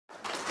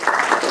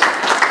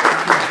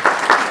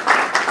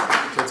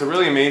it's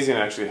really amazing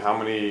actually how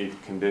many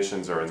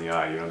conditions are in the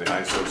eye. You know, the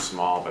eye's so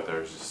small, but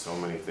there's just so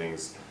many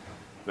things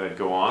that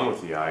go on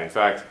with the eye. In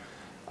fact,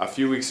 a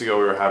few weeks ago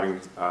we were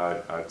having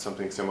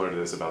something similar to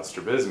this about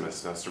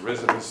strabismus. Now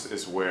strabismus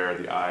is where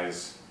the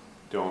eyes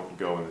don't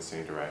go in the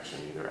same direction,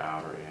 either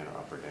out or in or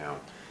up or down.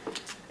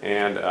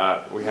 And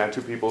we had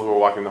two people who were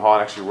walking the hall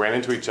and actually ran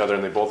into each other,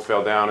 and they both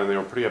fell down and they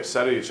were pretty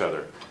upset at each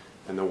other.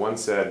 And the one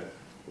said,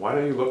 "Why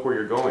don't you look where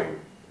you're going?"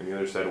 And the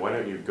other said, "Why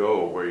don't you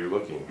go where you're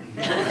looking?"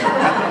 We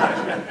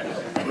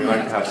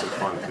like to have some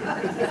fun too.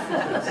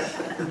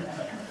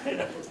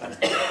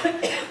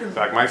 In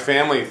fact, my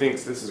family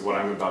thinks this is what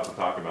I'm about to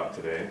talk about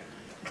today.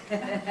 I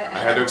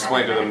had to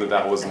explain to them that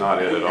that was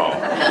not it at all.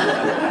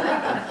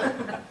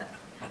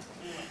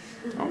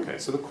 Okay,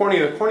 so the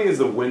cornea is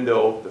the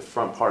window, the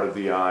front part of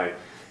the eye.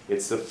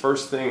 It's the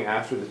first thing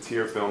after the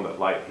tear film that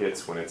light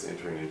hits when it's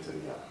entering into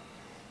the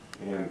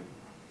eye. And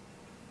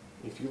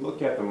if you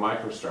look at the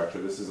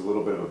microstructure, this is a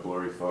little bit of a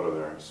blurry photo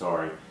there, I'm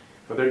sorry.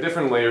 But there are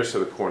different layers to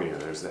the cornea.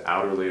 There's the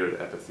outer layer,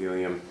 the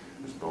epithelium,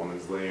 there's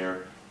Bowman's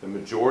layer. The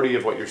majority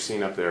of what you're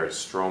seeing up there is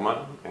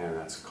stroma, and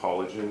that's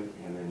collagen,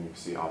 and then you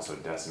see also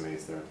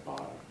decimates there at the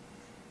bottom.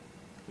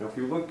 Now if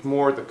you look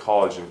more at the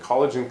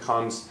collagen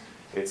comes,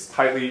 it's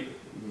tightly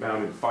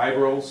bound in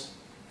fibrils,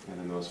 and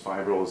then those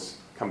fibrils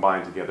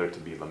combine together to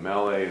be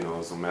lamellae, and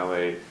those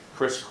lamellae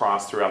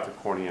crisscross throughout the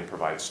cornea and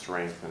provide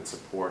strength and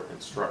support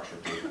and structure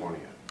to the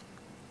cornea.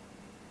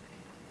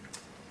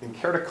 In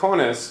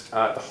keratoconus,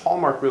 the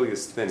hallmark really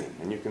is thinning,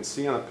 and you can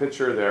see on the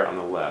picture there on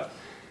the left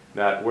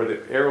that where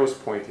the arrow is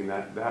pointing,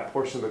 that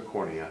portion of the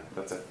cornea,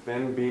 that's a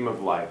thin beam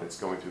of light that's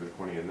going through the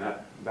cornea, and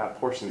that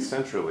portion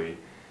centrally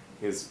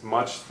is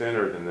much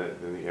thinner than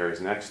the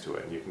areas next to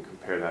it. And you can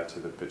compare that to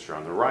the picture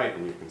on the right,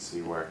 and you can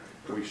see where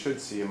we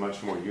should see a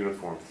much more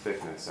uniform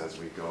thickness as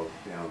we go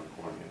down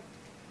the cornea.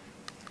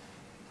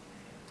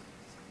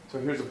 So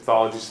here's a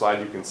pathology slide.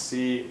 You can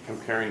see,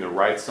 comparing the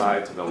right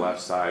side to the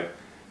left side,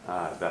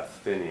 that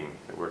thinning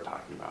that we're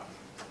talking about.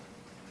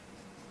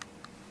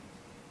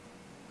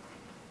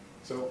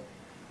 So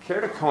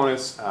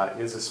keratoconus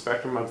is a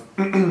spectrum of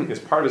is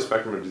part of a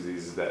spectrum of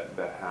diseases that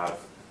have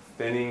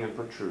thinning and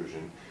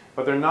protrusion,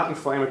 but they're not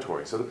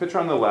inflammatory. So the picture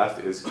on the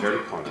left is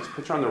keratoconus. The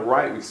picture on the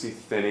right, we see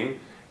thinning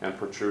and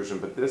protrusion,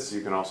 but this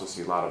you can also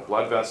see a lot of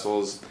blood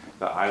vessels.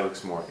 The eye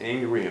looks more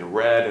angry and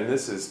red, and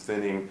this is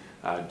thinning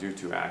due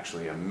to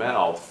actually a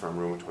melt from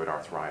rheumatoid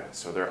arthritis.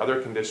 So there are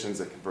other conditions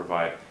that can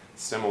provide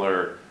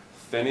similar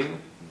thinning,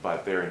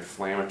 but they're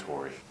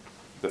inflammatory.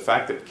 The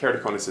fact that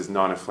keratoconus is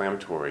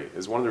non-inflammatory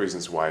is one of the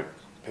reasons why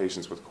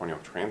patients with corneal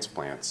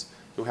transplants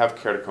who have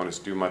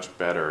keratoconus do much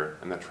better,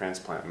 and the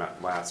transplant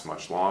lasts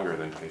much longer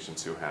than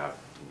patients who have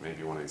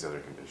maybe one of these other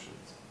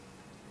conditions.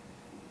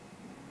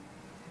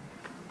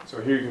 So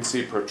here you can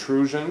see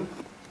protrusion,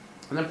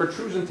 and then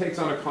protrusion takes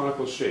on a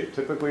conical shape.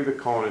 Typically the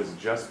cone is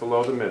just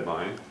below the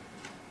midline,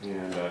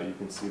 and you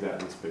can see that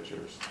in these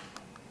pictures.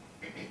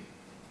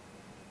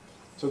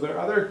 So there are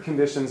other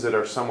conditions that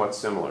are somewhat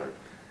similar.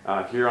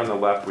 Here on the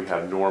left we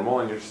have normal,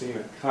 and you're seeing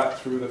a cut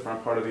through the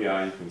front part of the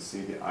eye. You can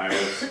see the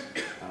iris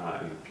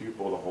and the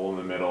pupil, the hole in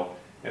the middle.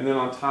 And then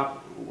on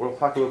top, we'll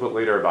talk a little bit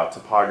later about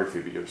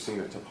topography, but you're seeing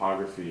a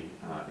topography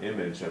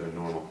image of a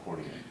normal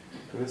cornea.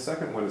 And the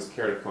second one is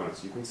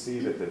keratoconus. You can see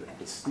that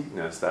the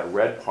steepness, that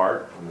red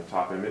part on the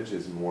top image,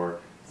 is more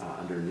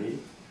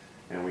underneath.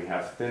 And we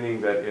have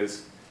thinning that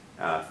is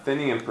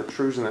thinning and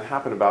protrusion that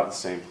happen about the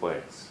same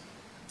place.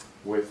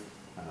 With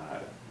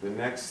the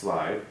next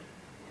slide,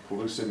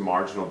 pellucid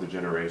marginal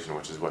degeneration,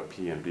 which is what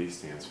PMD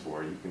stands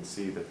for, you can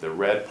see that the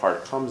red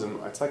part comes in,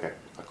 it's like a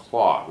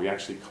claw. We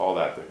actually call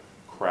that the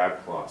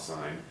crab claw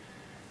sign.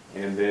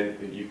 And then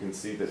you can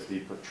see that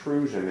the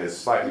protrusion is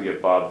slightly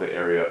above the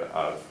area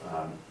of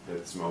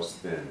that's most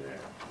thin there.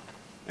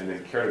 And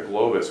then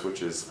keratoglobus,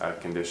 which is a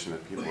condition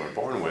that people are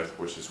born with,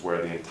 which is where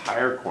the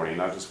entire cornea,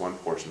 not just one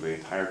portion, the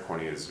entire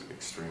cornea is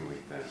extremely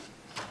thin.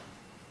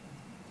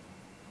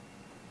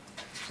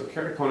 So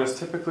keratoconus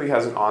typically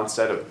has an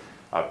onset of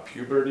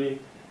puberty.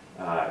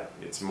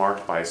 It's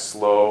marked by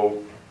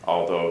slow,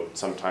 although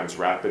sometimes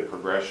rapid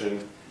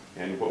progression.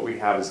 And what we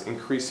have is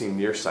increasing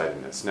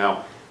nearsightedness.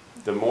 Now,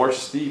 the more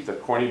steep the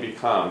cornea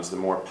becomes, the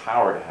more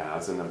power it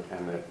has, and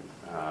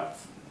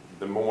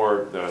the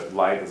more the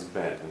light is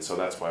bent. And so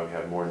that's why we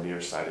have more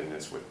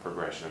nearsightedness with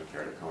progression of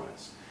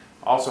keratoconus.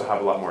 Also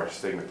have a lot more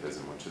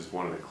astigmatism, which is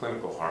one of the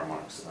clinical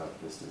hallmarks of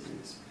this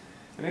disease.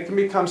 And it can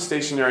become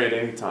stationary at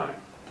any time.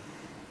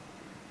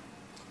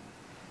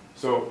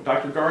 So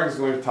Dr. Garg is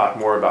going to talk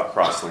more about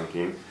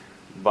cross-linking,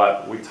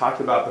 but we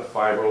talked about the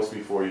fibrils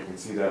before. You can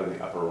see that in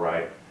the upper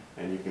right,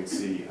 and you can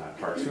see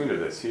a cartoon of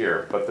this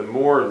here. But the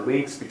more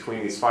links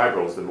between these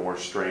fibrils, the more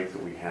strength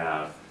that we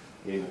have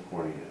in the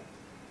cornea.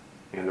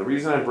 And the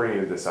reason I'm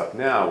bringing this up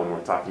now when we're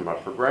talking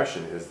about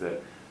progression is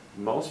that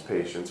most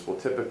patients will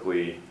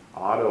typically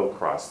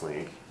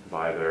auto-cross-link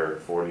by their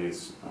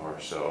 40s or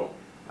so,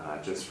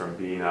 just from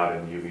being out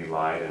in UV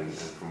light and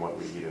from what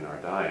we eat in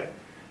our diet.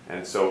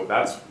 And so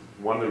that's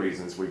one of the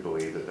reasons we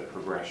believe that the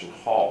progression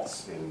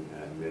halts in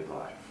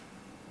midlife.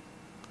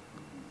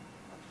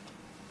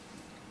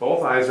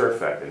 Both eyes are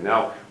affected.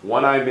 Now,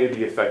 one eye may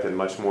be affected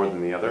much more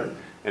than the other,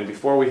 and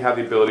before we had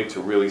the ability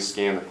to really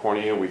scan the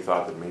cornea, we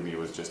thought that maybe it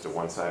was just a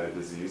one-sided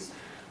disease.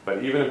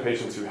 But even in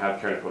patients who have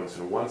keratoconus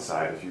on one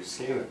side, if you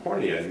scan the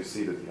cornea, you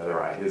see that the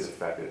other eye is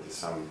affected to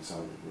some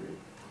degree.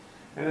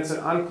 And it's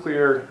an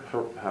unclear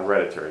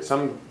hereditary.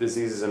 Some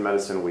diseases in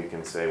medicine we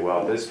can say,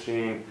 well, this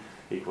gene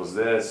equals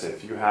this.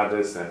 If you have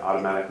this, then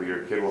automatically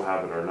your kid will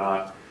have it or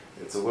not.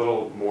 It's a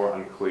little more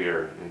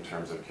unclear in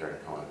terms of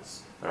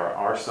keratoconus. There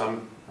are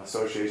some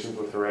associations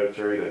with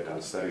hereditary that have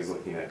done studies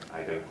looking at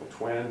identical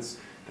twins,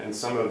 and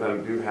some of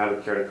them do have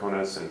a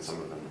keratoconus and some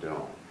of them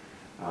don't.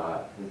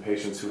 In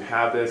patients who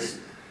have this,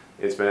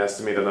 it's been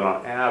estimated that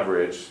on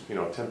average,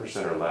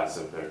 10% or less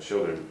of their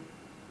children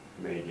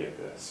may get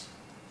this.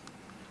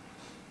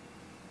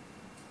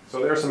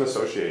 So there are some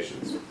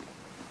associations.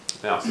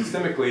 Now,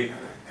 systemically,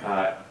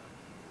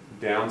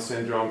 Down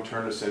syndrome,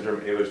 Turner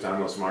syndrome,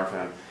 Ehlers-Danlos,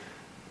 Marfan,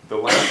 the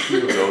last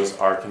few of those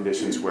are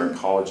conditions where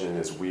collagen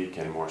is weak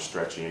and more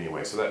stretchy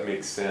anyway, so that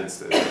makes sense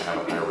that they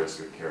have a higher risk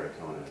of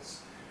keratoconus.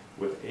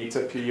 With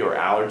atopy or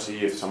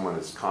allergy, if someone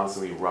is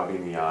constantly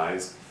rubbing the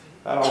eyes,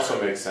 that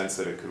also makes sense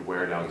that it could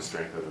wear down the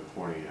strength of the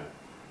cornea.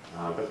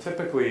 But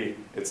typically,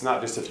 it's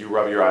not just if you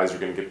rub your eyes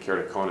you're going to get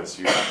keratoconus,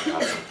 you have to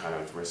have some kind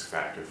of risk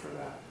factor for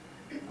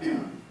that.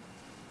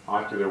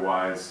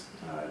 Ocular-wise,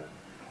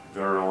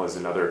 vernal is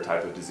another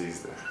type of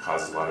disease that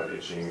causes a lot of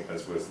itching,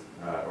 as was,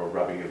 or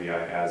rubbing of the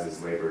eye, as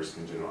is Leber's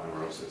congenital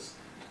amaurosis.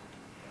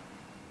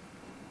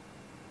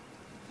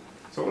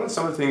 So what are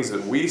some of the things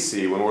that we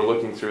see when we're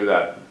looking through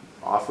that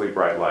awfully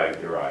bright light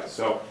at your eyes?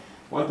 So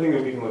one thing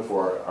that we can look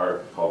for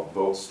are called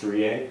Vogt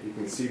striae. You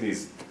can see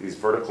these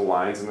vertical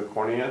lines in the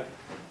cornea,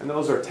 and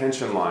those are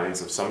tension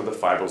lines of some of the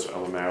fibrils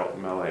of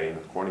lamellae in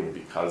the cornea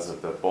because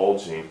of the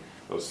bulging.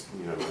 We're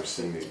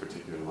seeing these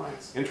particular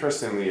lines.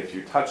 Interestingly, if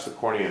you touch the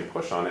cornea and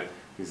push on it,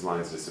 these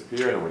lines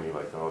disappear, and when you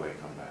let go, they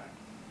come back.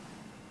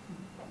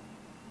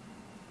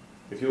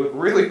 If you look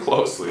really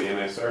closely, and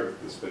I started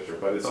with this picture,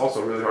 but it's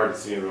also really hard to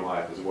see in real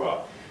life as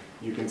well,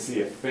 you can see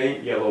a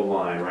faint yellow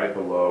line right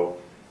below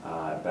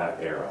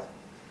that arrow.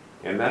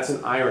 And that's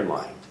an iron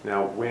line.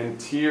 Now, when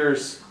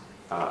tears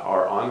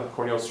are on the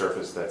corneal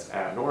surface that's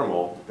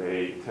abnormal,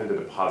 they tend to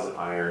deposit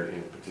iron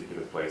in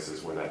particular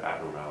places where that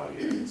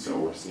abnormality is. So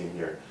we're seeing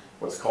here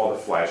what's called a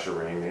Fleischer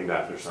ring, named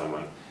after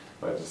someone,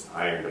 but just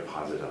iron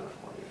deposited on the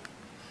cornea.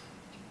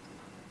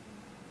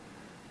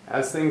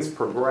 As things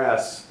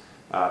progress,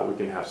 we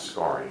can have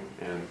scarring.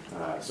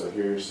 And so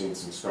here you're seeing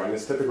some scarring.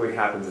 This typically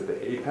happens at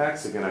the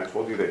apex. Again, I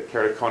told you that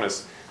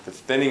keratoconus, the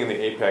thinning and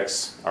the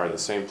apex are the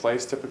same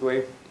place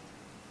typically.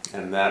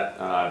 And that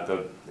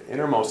the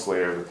innermost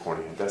layer of the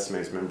cornea,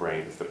 Descemet's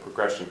membrane, if the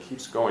progression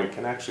keeps going,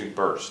 can actually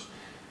burst.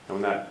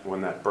 And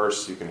when that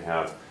bursts, you can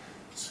have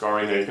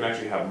scarring there. You can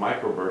actually have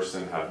microbursts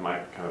and have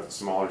kind of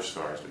smaller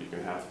scars, but you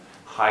can have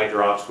high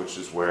drops, which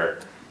is where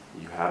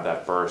you have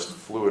that burst,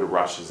 fluid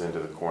rushes into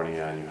the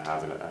cornea, and you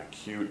have an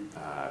acute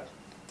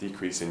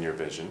decrease in your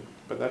vision.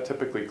 But that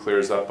typically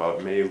clears up,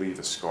 but may leave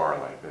a scar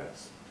like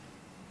this.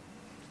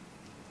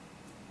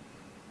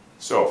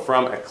 So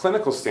from a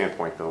clinical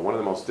standpoint, though, one of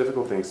the most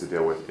difficult things to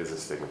deal with is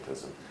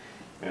astigmatism.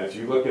 And if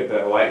you look at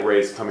the light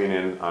rays coming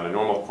in on a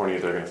normal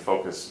cornea, they're going to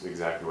focus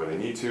exactly where they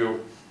need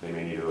to. They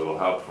may need a little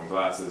help from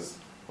glasses.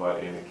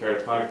 But in a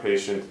keratoconic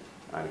patient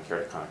and a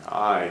keratoconic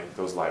eye,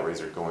 those light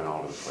rays are going all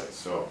over the place.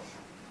 So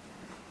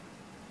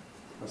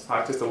let's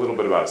talk just a little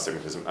bit about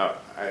astigmatism.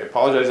 I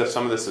apologize if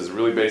some of this is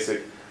really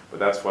basic, but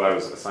that's what I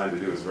was assigned to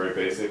do, is very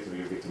basic, and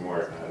we'll get to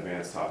more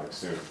advanced topics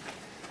soon.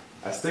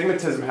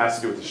 Astigmatism has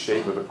to do with the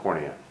shape of the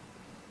cornea.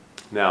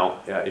 Now,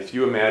 if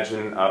you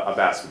imagine a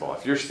basketball,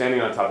 if you're standing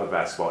on top of a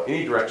basketball,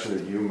 any direction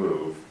that you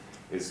move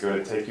is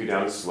going to take you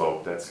down a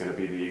slope that's going to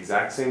be the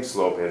exact same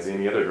slope as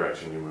any other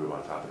direction you move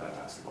on top of that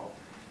basketball.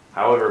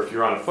 However, if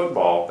you're on a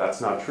football, that's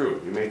not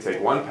true. You may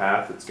take one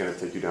path that's going to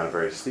take you down a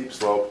very steep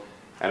slope,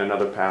 and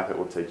another path that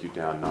will take you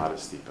down not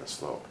as steep a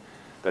slope.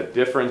 The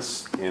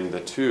difference in the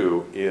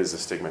two is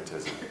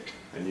astigmatism,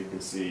 and you can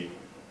see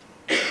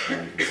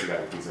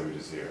that with these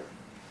images here.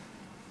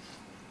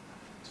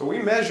 So we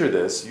measure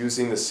this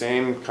using the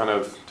same kind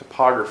of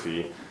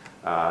topography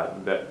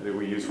that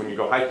we use when you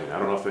go hiking. I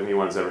don't know if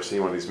anyone's ever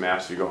seen one of these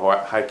maps. You go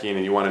hiking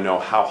and you want to know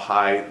how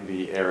high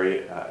the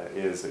area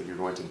is that you're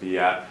going to be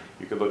at.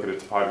 You could look at a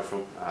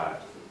topography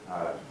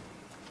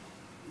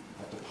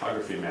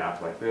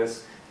map like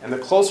this. And the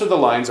closer the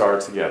lines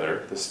are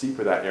together, the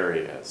steeper that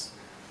area is.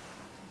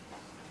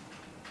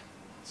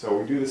 So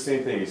we do the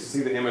same thing. You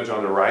see the image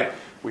on the right.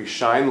 We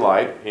shine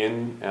light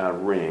in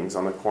rings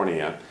on the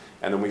cornea,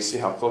 and then we see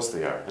how close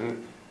they are.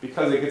 And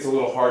because it gets a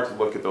little hard to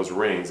look at those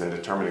rings and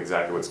determine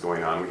exactly what's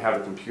going on, we have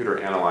the computer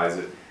analyze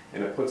it,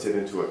 and it puts it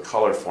into a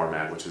color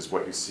format, which is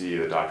what you see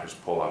the doctors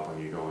pull up when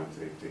you go in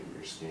to get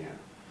your scan.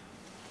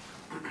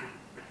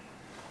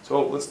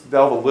 So let's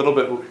delve a little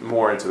bit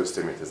more into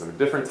astigmatism,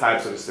 different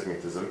types of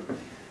astigmatism.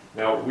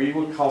 Now, we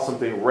would call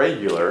something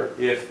regular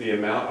if the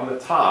amount on the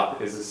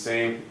top is the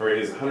same, or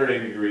is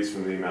 180 degrees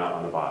from the amount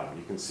on the bottom.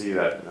 You can see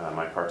that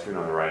my cartoon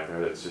on the right there,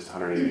 that's just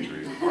 180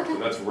 degrees apart. So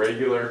that's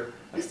regular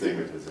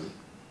astigmatism.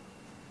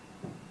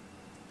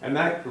 And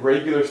that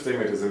regular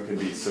stigmatism can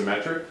be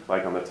symmetric,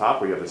 like on the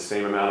top, where you have the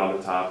same amount on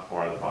the top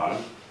or on the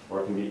bottom,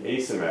 or it can be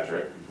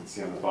asymmetric. You can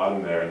see on the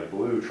bottom there in the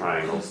blue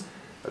triangles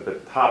that the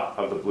top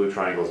of the blue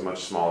triangle is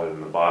much smaller than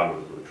the bottom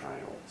of the blue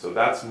triangle. So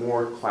that's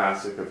more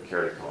classic of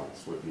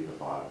keratoconus, would be the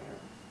bottom here.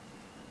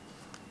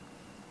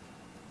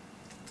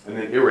 And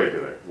then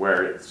irregular,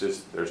 where it's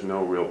just, there's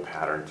no real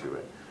pattern to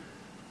it.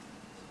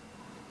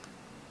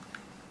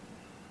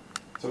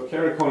 So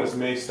keratoconus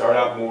may start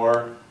out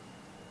more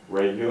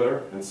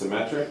regular and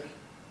symmetric,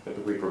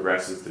 typically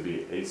progresses to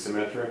be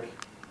asymmetric,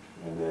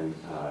 and then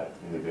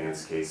in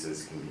advanced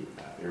cases can be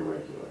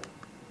irregular.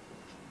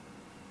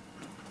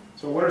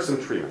 So what are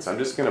some treatments? I'm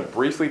just going to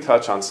briefly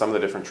touch on some of the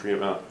different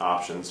treatment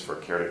options for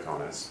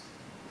keratoconus.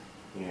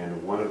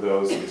 And one of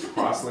those is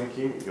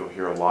cross-linking. You'll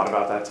hear a lot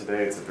about that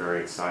today. It's a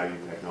very exciting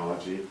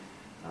technology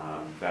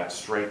that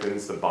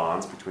strengthens the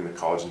bonds between the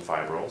collagen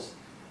fibrils.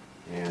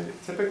 And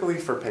typically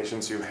for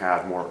patients who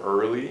have more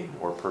early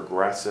or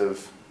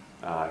progressive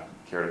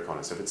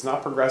keratoconus. If it's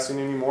not progressing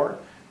anymore,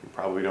 you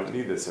probably don't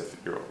need this. If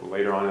you're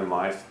later on in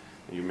life,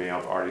 you may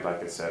have already,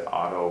 like I said,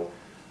 auto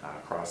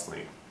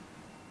cross-link.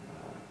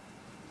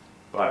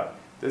 But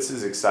this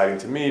is exciting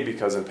to me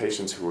because in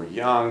patients who are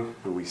young,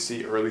 who we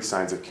see early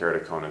signs of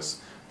keratoconus,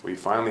 we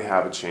finally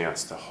have a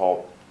chance to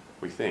halt,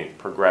 we think,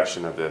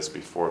 progression of this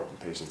before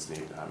patients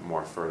need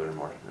more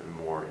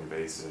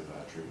invasive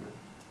treatment.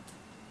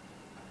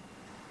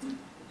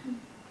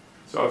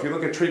 So if you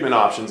look at treatment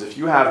options, if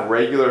you have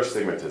regular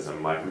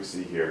astigmatism, like we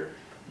see here,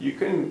 you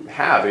can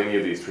have any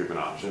of these treatment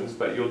options,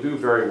 but you'll do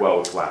very well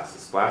with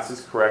glasses. Glasses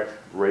correct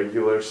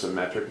regular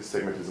symmetric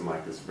astigmatism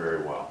like this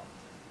very well.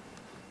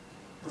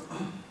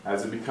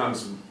 As it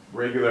becomes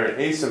regular and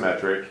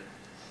asymmetric,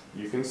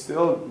 you can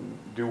still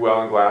do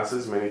well in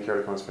glasses. Many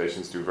keratoconus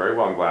patients do very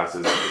well in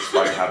glasses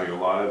despite having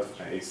a lot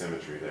of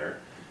asymmetry there.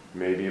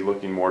 Maybe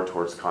looking more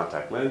towards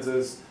contact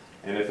lenses,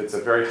 and if it's a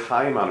very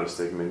high amount of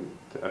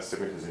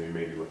astigmatism, you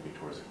may be looking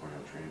towards a corneal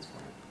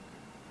transplant.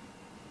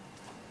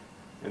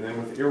 And then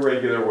with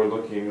irregular, we're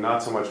looking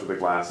not so much with the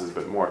glasses,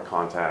 but more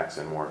contacts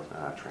and more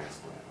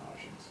transplant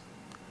options.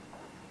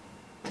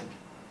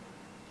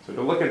 So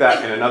to look at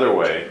that in another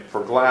way,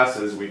 for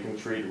glasses, we can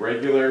treat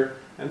regular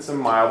and some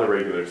mild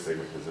irregular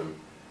astigmatism.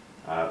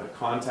 The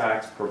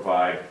contacts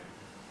provide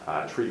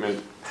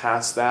treatment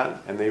past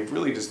that, and they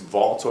really just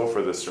vault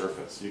over the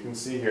surface. You can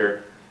see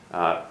here,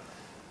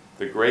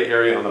 the gray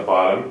area on the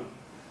bottom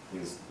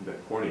is the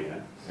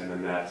cornea, and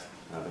then the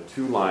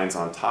two lines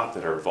on top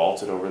that are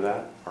vaulted over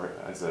that are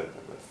as the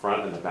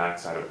front and the back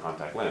side of a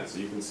contact lens. So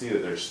you can see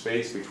that there's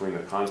space between the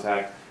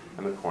contact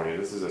and the cornea.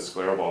 This is a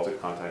sclerovaulted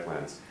contact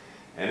lens,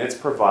 and it's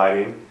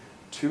providing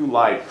to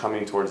light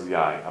coming towards the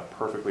eye, a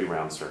perfectly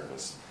round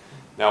surface.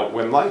 Now,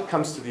 when light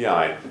comes to the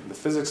eye, the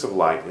physics of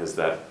light is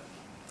that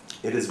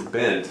it is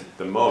bent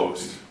the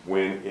most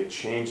when it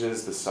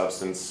changes the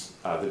substance,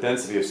 the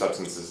density of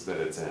substances that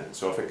it's in.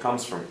 So if it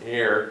comes from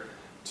air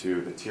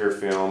to the tear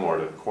film or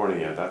to the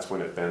cornea, that's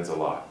when it bends a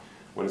lot.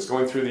 When it's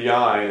going through the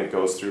eye and it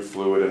goes through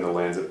fluid in the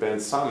lens, it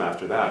bends some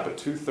after that, but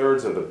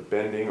 2/3 of the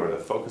bending or the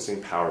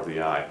focusing power of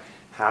the eye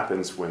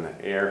happens when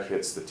the air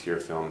hits the tear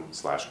film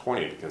 /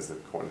 cornea, because the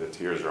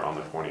tears are on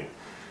the cornea.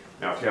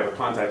 Now, if you have a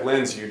contact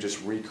lens, you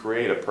just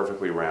recreate a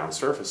perfectly round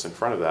surface in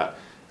front of that,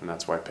 and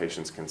that's why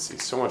patients can see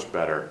so much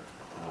better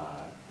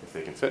if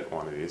they can fit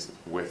one of these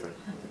with a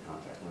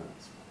contact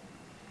lens.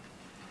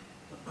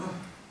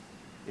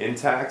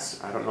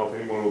 Intacts, I don't know if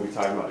anyone will be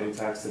talking about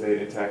intacts today.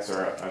 Intacts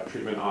are a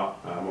treatment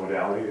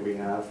modality that we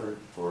have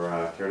for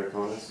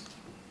keratoconus.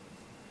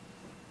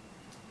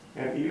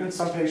 And even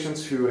some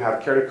patients who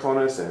have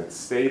keratoconus and it's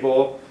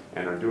stable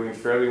and are doing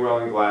fairly well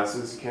in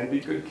glasses can be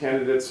good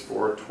candidates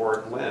for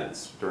toric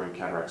lens during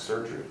cataract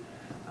surgery.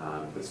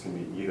 This can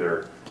be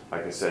either,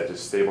 like I said,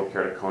 just stable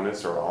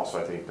keratoconus, or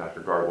also I think Dr.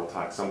 Gard will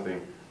talk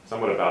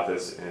somewhat about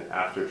this, and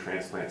after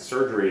transplant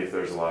surgery, if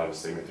there's a lot of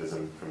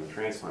astigmatism from the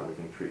transplant, we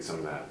can treat some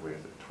of that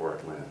with a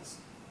toric lens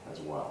as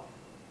well.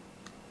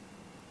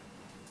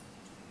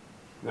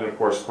 And then of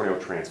course corneal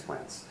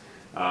transplants.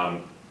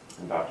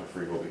 And Dr.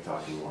 Fried will be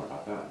talking more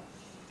about that.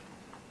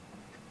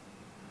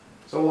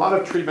 So a lot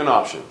of treatment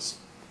options.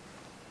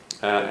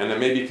 And it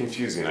may be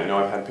confusing. I know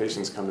I've had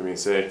patients come to me and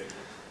say,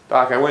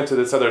 "Doc, I went to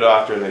this other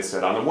doctor and they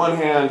said, on the one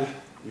hand,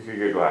 you could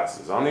get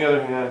glasses. On the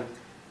other hand,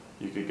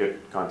 you could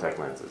get contact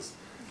lenses.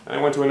 And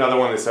I went to another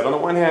one, they said, on the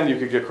one hand, you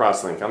could get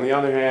cross-link. On the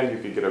other hand, you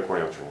could get a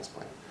corneal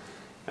transplant."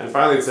 And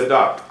finally they said,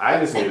 "Doc, I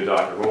just need a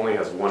doctor who only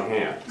has one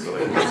hand, so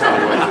they can tell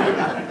me what to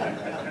do."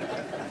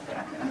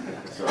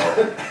 So,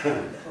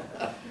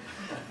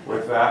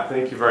 with that,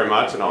 thank you very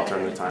much, and I'll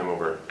turn the time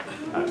over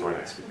to our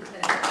next speaker.